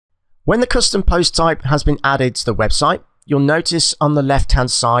When the custom post type has been added to the website, you'll notice on the left hand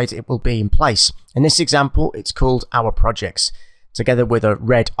side it will be in place. In this example, it's called Our Projects, together with a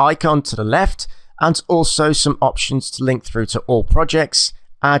red icon to the left and also some options to link through to all projects,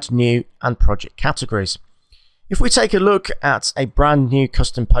 add new and project categories. If we take a look at a brand new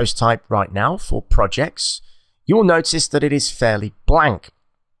custom post type right now for projects, you will notice that it is fairly blank.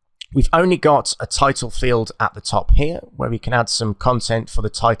 We've only got a title field at the top here where we can add some content for the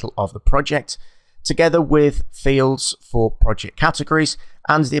title of the project, together with fields for project categories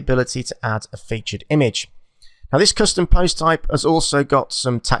and the ability to add a featured image. Now this custom post type has also got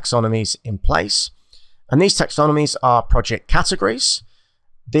some taxonomies in place, and these taxonomies are project categories.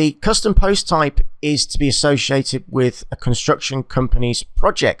 The custom post type is to be associated with a construction company's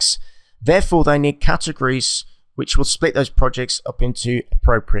projects. Therefore, they need categories which will split those projects up into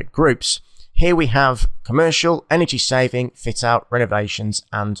appropriate groups. Here we have commercial, energy saving, fit out, renovations,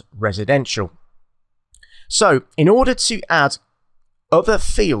 and residential. So in order to add other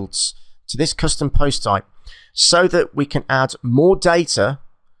fields to this custom post type so that we can add more data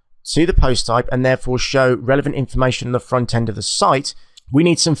to the post type and therefore show relevant information on the front end of the site, we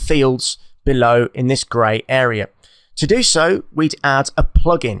need some fields below in this grey area. To do so, we'd add a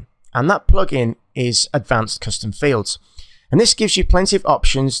plugin, and that plugin is Advanced Custom Fields. And this gives you plenty of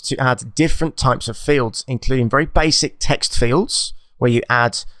options to add different types of fields, including very basic text fields where you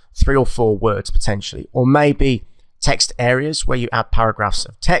add 3 or 4 words potentially, or maybe text areas where you add paragraphs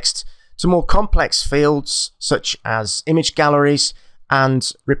of text, to more complex fields such as image galleries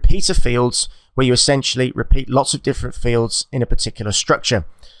and repeater fields where you essentially repeat lots of different fields in a particular structure.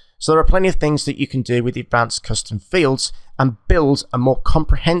 So there are plenty of things that you can do with the Advanced Custom Fields and build a more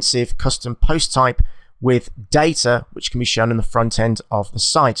comprehensive custom post type with data which can be shown on the front end of the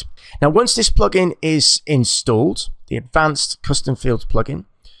site. Now, once this plugin is installed, the Advanced Custom Fields plugin,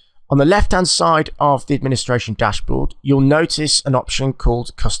 on the left hand side of the administration dashboard, you'll notice an option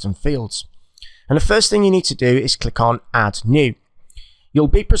called Custom Fields. And the first thing you need to do is click on Add New. You'll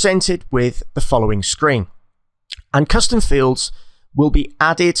be presented with the following screen, and custom fields will be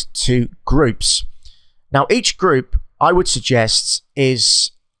added to groups. Now each group, I would suggest,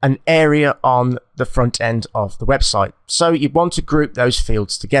 is an area on the front end of the website. So you want to group those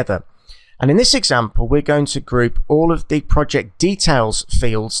fields together. And in this example, we're going to group all of the project details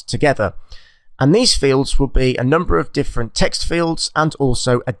fields together. And these fields will be a number of different text fields and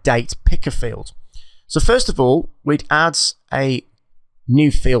also a date picker field. So first of all, we'd add a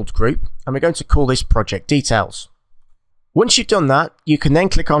new field group, and we're going to call this project details. Once you've done that, you can then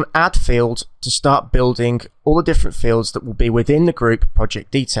click on Add Field to start building all the different fields that will be within the group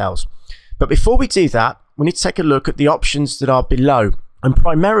project details. But before we do that, we need to take a look at the options that are below. And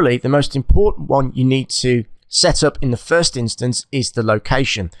primarily, the most important one you need to set up in the first instance is the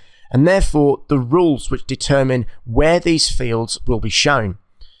location, and therefore the rules which determine where these fields will be shown.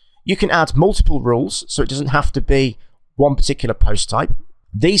 You can add multiple rules, so it doesn't have to be one particular post type.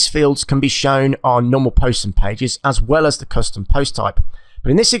 These fields can be shown on normal posts and pages as well as the custom post type.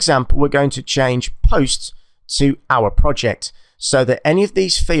 But in this example, we're going to change posts to Our Project so that any of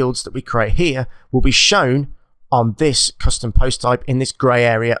these fields that we create here will be shown on this custom post type in this grey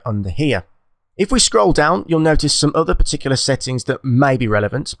area under here. If we scroll down, you'll notice some other particular settings that may be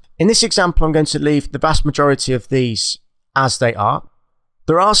relevant. In this example, I'm going to leave the vast majority of these as they are.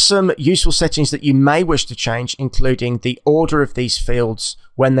 There are some useful settings that you may wish to change, including the order of these fields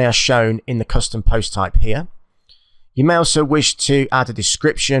when they are shown in the custom post type here. You may also wish to add a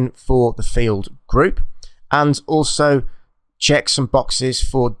description for the field group, and also check some boxes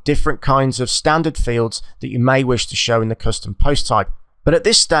for different kinds of standard fields that you may wish to show in the custom post type. But at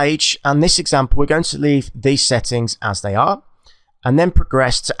this stage and this example, we're going to leave these settings as they are and then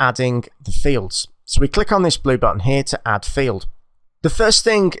progress to adding the fields. So we click on this blue button here to add field. The first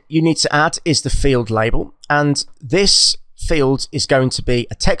thing you need to add is the field label, and this field is going to be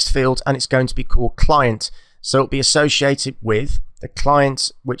a text field and it's going to be called client. So it'll be associated with the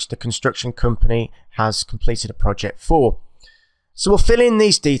client which the construction company has completed a project for. So we'll fill in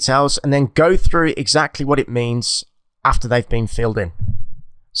these details and then go through exactly what it means after they've been filled in.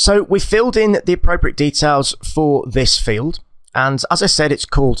 So we filled in the appropriate details for this field, and as I said, it's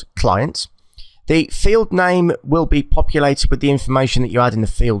called client. The field name will be populated with the information that you add in the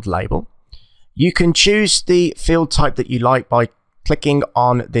field label. You can choose the field type that you like by clicking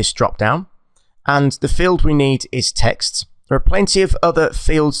on this drop down, and the field we need is text. There are plenty of other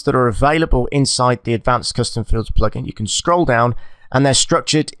fields that are available inside the Advanced Custom Fields plugin. You can scroll down and they're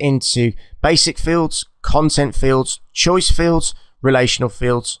structured into basic fields, content fields, choice fields, relational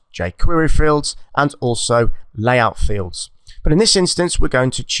fields, jQuery fields, and also layout fields. But in this instance, we're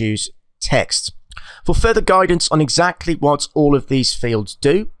going to choose text. For further guidance on exactly what all of these fields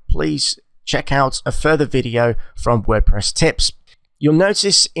do, please check out a further video from WordPress Tips. You'll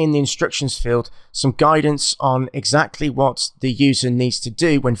notice in the instructions field some guidance on exactly what the user needs to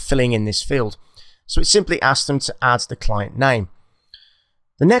do when filling in this field. So it simply asks them to add the client name.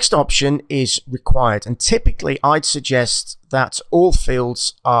 The next option is required, and typically I'd suggest that all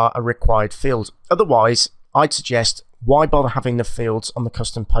fields are a required field. Otherwise, I'd suggest why bother having the fields on the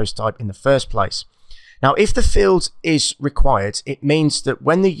custom post type in the first place. Now, if the field is required, it means that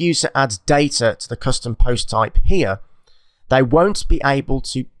when the user adds data to the custom post type here, they won't be able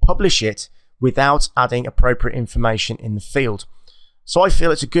to publish it without adding appropriate information in the field. So I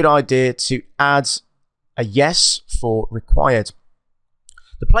feel it's a good idea to add a yes for required.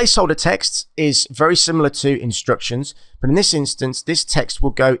 The placeholder text is very similar to instructions, but in this instance, this text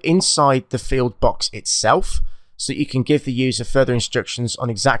will go inside the field box itself, so you can give the user further instructions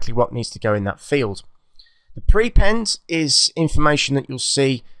on exactly what needs to go in that field. The prepend is information that you'll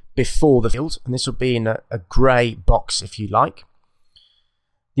see before the field, and this will be in a grey box if you like.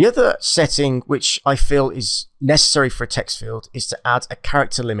 The other setting which I feel is necessary for a text field is to add a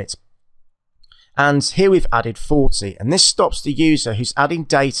character limit. And here we've added 40, and this stops the user who's adding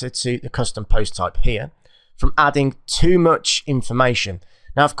data to the custom post type here from adding too much information.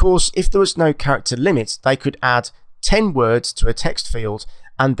 Now, of course, if there was no character limit, they could add 10 words to a text field,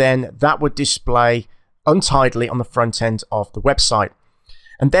 and then that would display untidily on the front end of the website.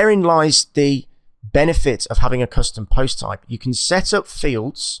 And therein lies the benefit of having a custom post type. You can set up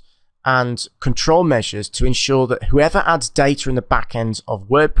fields and control measures to ensure that whoever adds data in the back end of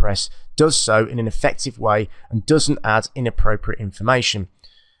WordPress does so in an effective way and doesn't add inappropriate information.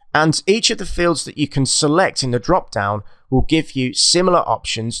 And each of the fields that you can select in the drop down will give you similar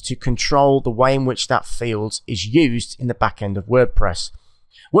options to control the way in which that field is used in the back end of WordPress.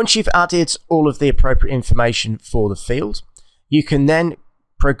 Once you've added all of the appropriate information for the field, you can then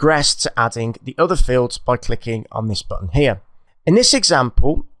progress to adding the other fields by clicking on this button here. In this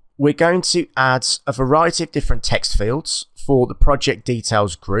example, we're going to add a variety of different text fields for the project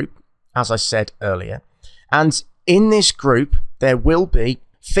details group, as I said earlier. And in this group, there will be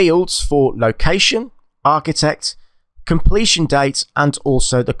fields for location, architect, completion date, and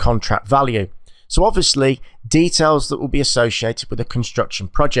also the contract value. So obviously, details that will be associated with a construction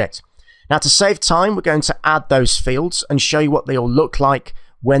project. Now, to save time, we're going to add those fields and show you what they all look like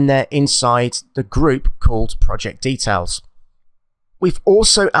when they're inside the group called project details. We've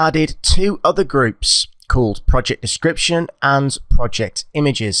also added two other groups called project description and project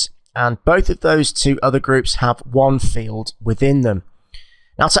images, and both of those two other groups have one field within them.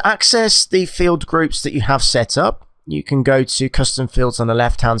 Now, to access the field groups that you have set up, you can go to custom fields on the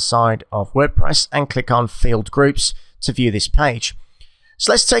left hand side of WordPress and click on field groups to view this page.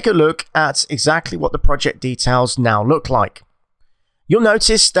 So let's take a look at exactly what the project details now look like. You'll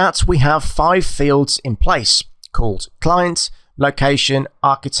notice that we have 5 fields in place called client, location,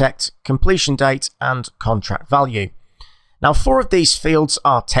 architect, completion date, and contract value. Now, 4 of these fields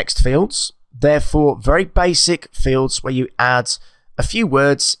are text fields, therefore very basic fields where you add a few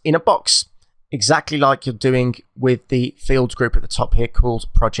words in a box, exactly like you're doing with the field group at the top here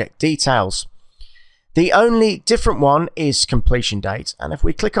called project details. The only different one is completion date, and if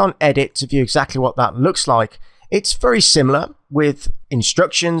we click on edit to view exactly what that looks like, it's very similar with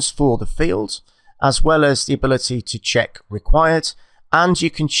instructions for the field, as well as the ability to check required, and you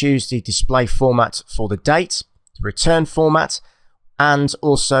can choose the display format for the date, the return format, and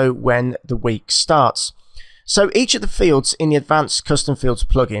also when the week starts. So each of the fields in the Advanced Custom Fields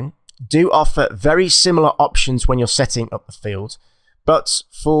plugin do offer very similar options when you're setting up the field, but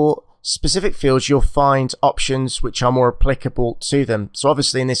for specific fields you'll find options which are more applicable to them. So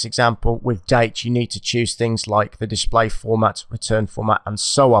obviously in this example with date, you need to choose things like the display format, return format, and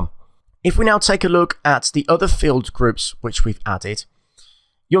so on. If we now take a look at the other field groups which we've added,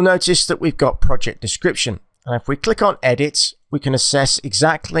 you'll notice that we've got project description, and if we click on edit, we can assess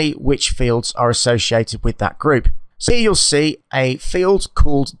exactly which fields are associated with that group. So here you'll see a field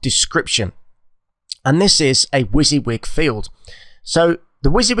called description, and this is a WYSIWYG field. So the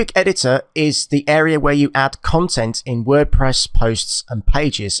WYSIWYG editor is the area where you add content in WordPress posts and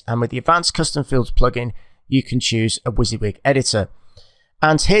pages, and with the Advanced Custom Fields plugin, you can choose a WYSIWYG editor.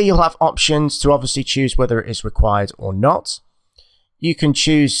 And here you'll have options to obviously choose whether it is required or not. You can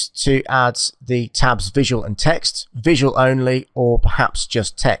choose to add the tabs visual and text, visual only, or perhaps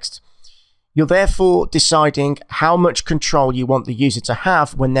just text. You're therefore deciding how much control you want the user to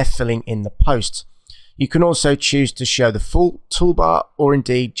have when they're filling in the post. You can also choose to show the full toolbar or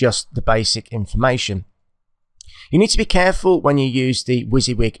indeed just the basic information. You need to be careful when you use the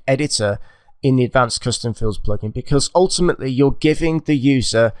WYSIWYG editor in the Advanced Custom Fields plugin, because ultimately you're giving the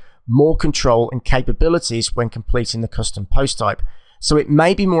user more control and capabilities when completing the custom post type. So it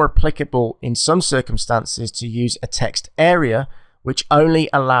may be more applicable in some circumstances to use a text area, which only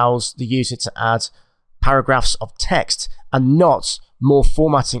allows the user to add paragraphs of text and not more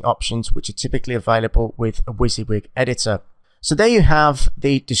formatting options, which are typically available with a WYSIWYG editor. So there you have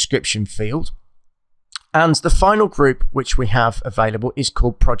the description field. And the final group which we have available is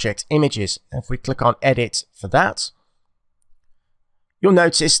called project images. If we click on edit for that, you'll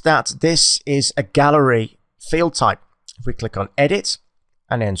notice that this is a gallery field type. If we click on edit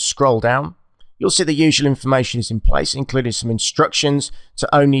and then scroll down, you'll see the usual information is in place, including some instructions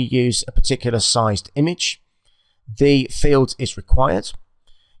to only use a particular sized image. The field is required.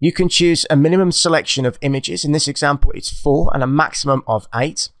 You can choose a minimum selection of images. In this example, it's 4 and a maximum of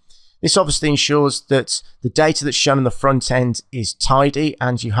 8. This obviously ensures that the data that's shown on the front end is tidy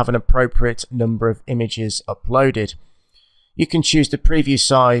and you have an appropriate number of images uploaded. You can choose the preview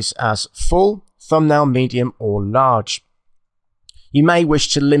size as full, thumbnail, medium, or large. You may wish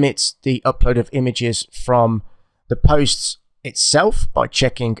to limit the upload of images from the posts itself by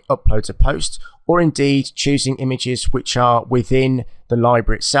checking upload to post, or indeed choosing images which are within the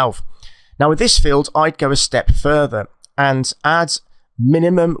library itself. Now with this field, I'd go a step further and add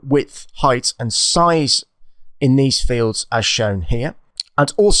minimum width, height, and size in these fields as shown here,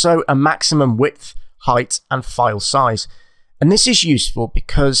 and also a maximum width, height, and file size. And this is useful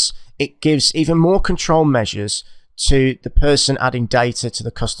because it gives even more control measures to the person adding data to the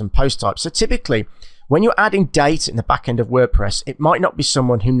custom post type. So typically, when you're adding data in the back end of WordPress, it might not be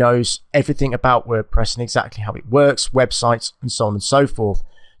someone who knows everything about WordPress and exactly how it works, websites, and so on and so forth.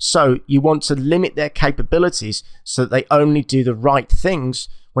 So you want to limit their capabilities so that they only do the right things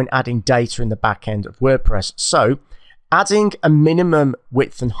when adding data in the back end of WordPress. So adding a minimum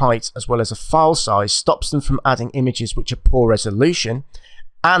width and height as well as a file size stops them from adding images which are poor resolution,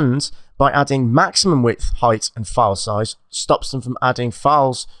 and by adding maximum width, height, and file size stops them from adding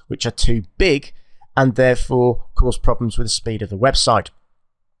files which are too big and therefore cause problems with the speed of the website.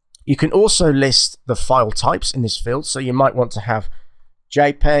 You can also list the file types in this field, so you might want to have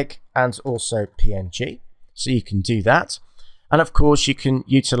JPEG and also PNG, so you can do that. And of course you can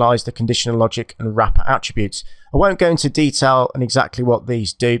utilize the conditional logic and wrapper attributes. I won't go into detail on exactly what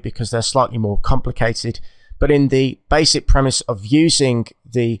these do because they're slightly more complicated, but in the basic premise of using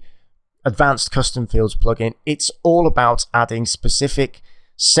the Advanced Custom Fields plugin, it's all about adding specific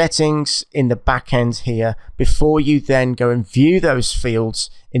settings in the back end here before you then go and view those fields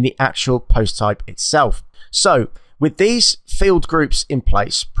in the actual post type itself. So with these field groups in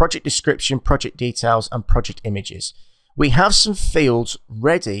place, project description, project details, and project images, we have some fields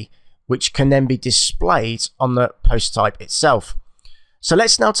ready which can then be displayed on the post type itself. So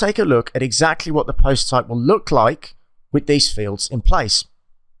let's now take a look at exactly what the post type will look like with these fields in place.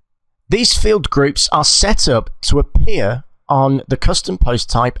 These field groups are set up to appear on the custom post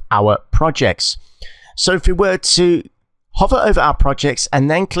type Our Projects. So if we were to hover over our projects and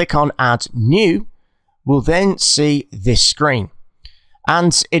then click on Add New, we'll then see this screen.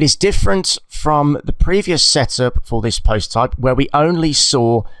 And it is different from the previous setup for this post type, where we only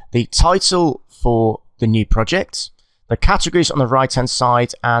saw the title for the new project, the categories on the right hand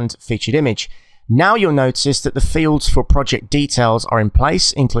side, and featured image. Now you'll notice that the fields for project details are in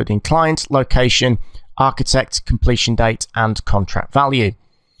place, including client, location, architect, completion date, and contract value.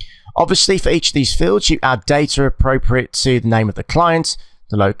 Obviously, for each of these fields, you add data appropriate to the name of the client,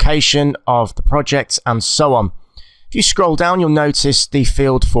 the location of the project, and so on. If you scroll down, you'll notice the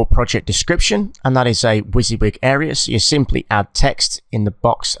field for project description, and that is a WYSIWYG area, so you simply add text in the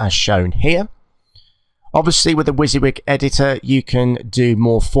box as shown here. Obviously, with the WYSIWYG editor, you can do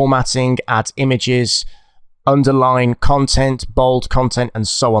more formatting, add images, underline content, bold content, and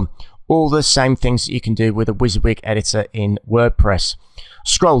so on. All the same things that you can do with a WYSIWYG editor in WordPress.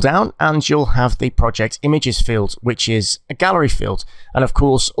 Scroll down and you'll have the project images field, which is a gallery field. And of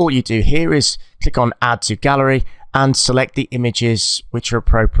course, all you do here is click on Add to Gallery and select the images which are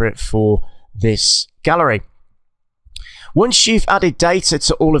appropriate for this gallery. Once you've added data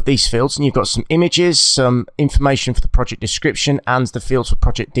to all of these fields and you've got some images, some information for the project description, and the fields for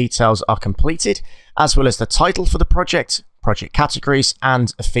project details are completed, as well as the title for the project, project categories,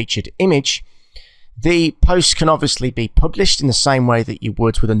 and a featured image, the post can obviously be published in the same way that you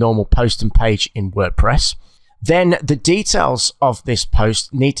would with a normal post and page in WordPress. Then the details of this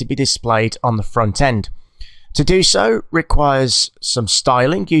post need to be displayed on the front end. To do so requires some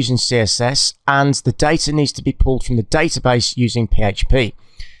styling using CSS, and the data needs to be pulled from the database using PHP.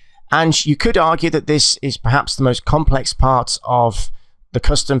 And you could argue that this is perhaps the most complex part of the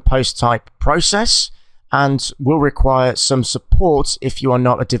custom post type process and will require some support if you are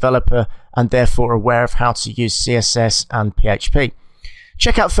not a developer and therefore aware of how to use CSS and PHP.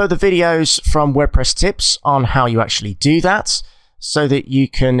 Check out further videos from WordPress tips on how you actually do that so that you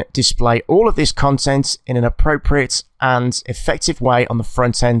can display all of this content in an appropriate and effective way on the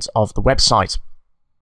front end of the website.